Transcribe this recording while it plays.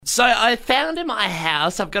So I found in my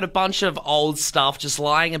house, I've got a bunch of old stuff just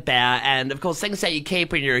lying about, and of course things that you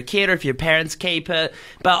keep when you're a kid or if your parents keep it.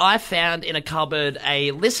 But I found in a cupboard a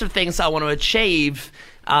list of things I want to achieve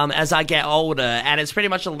as I get older, and it's pretty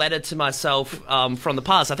much a letter to myself from the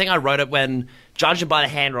past. I think I wrote it when, judging by the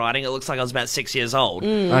handwriting, it looks like I was about 6 years old.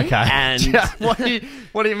 Okay. And what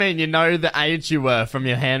do you mean? You know the age you were from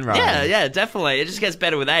your handwriting? yeah, definitely. It just gets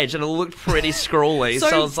better with age, and it looked pretty scrawly. so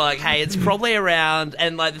I was like, hey, it's probably around,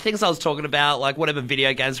 and like the things I was talking about, like whatever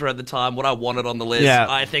video games were at the time, what I wanted on the list,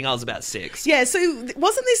 I think I was about 6. Yeah, so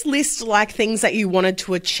wasn't this list like things that you wanted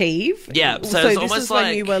to achieve? Yeah, so this almost is like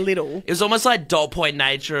when you were little. It was almost like dot point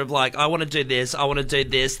nature of like, I want to do this, I want to do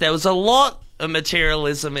this. There was a lot of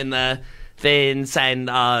materialism in there. Then saying,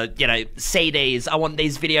 CDs, I want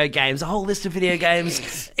these video games, a whole list of video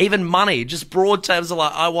games, even money, just broad terms of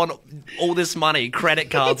like, I want all this money, credit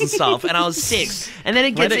cards and stuff. And I was 6. And then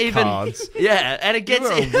it gets cards. Yeah, and it gets...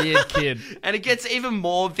 You're a weird kid. And it gets even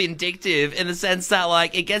more vindictive in the sense that,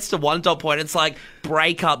 like, it gets to one dot point, it's like,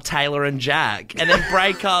 break up Taylor and Jack, and then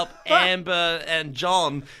break up Amber and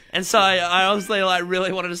John. And so I honestly, like,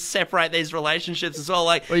 really wanted to separate these relationships as well.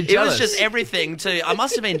 Like, it was just everything too. I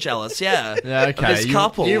must have been jealous, yeah. Yeah, okay. Of this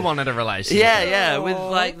couple. You wanted a relationship. Yeah, with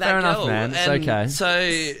like that Fair girl. enough, man. It's And okay. So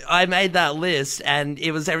I made that list, and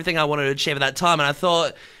it was everything I wanted to achieve at that time. And I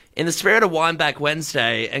thought, in the spirit of Wineback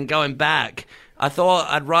Wednesday and going back, I thought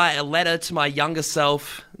I'd write a letter to my younger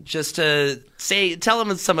self just to tell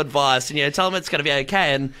him some advice and, tell him it's going to be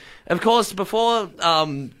okay. And, of course, before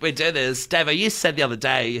we do this, Davo, you said the other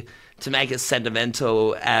day to make it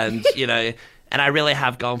sentimental and, and I really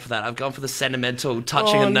have gone for that. I've gone for the sentimental,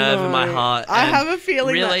 touching a nerve in my heart. I have a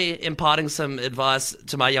feeling really imparting some advice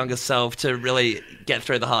to my younger self to really get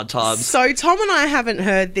through the hard times. So Tom and I haven't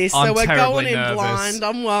heard this, I'm so we're terribly going in nervous. blind.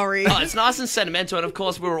 I'm worried. Oh, it's nice and sentimental, and of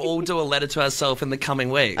course we will all do a letter to ourselves in the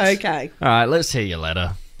coming weeks. Okay. All right, let's hear your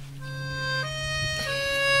letter.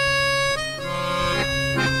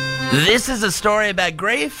 This is a story about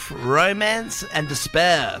grief, romance, and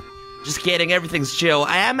despair. Just kidding, everything's chill.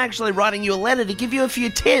 I am actually writing you a letter to give you a few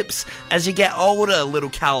tips as you get older, little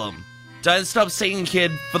Callum. Don't stop singing, kid,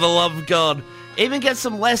 for the love of God. Even get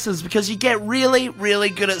some lessons because you get really, really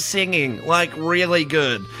good at singing. Like, really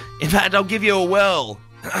good. In fact, I'll give you a whirl.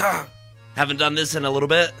 Haven't done this in a little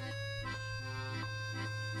bit.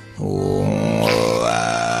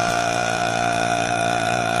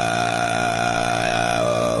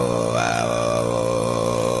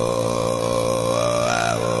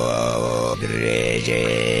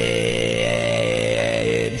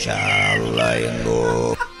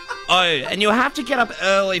 Oh, and you'll have to get up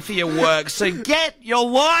early for your work, so get your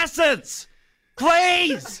license!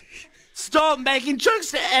 Please! Stop making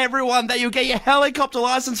jokes to everyone that you'll get your helicopter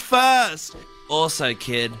license first! Also,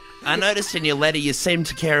 kid, I noticed in your letter you seem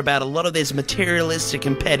to care about a lot of these materialistic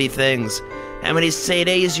and petty things. How many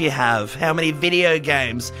CDs you have, how many video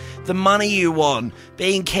games, the money you want,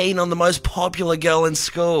 being keen on the most popular girl in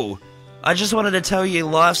school. I just wanted to tell you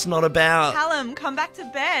life's not about... Callum, come back to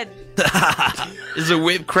bed. Is the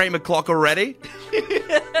whipped cream o'clock already?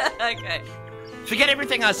 Okay. Forget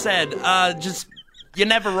everything I said. You're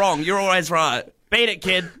never wrong. You're always right. Beat it,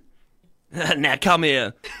 kid. Now come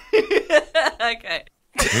here. Okay.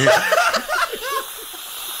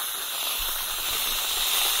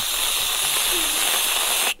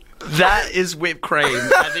 That is whipped cream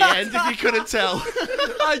at the end, if you couldn't tell.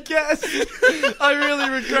 I guess. I really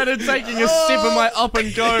regretted taking a sip of my up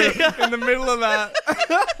and go in the middle of that.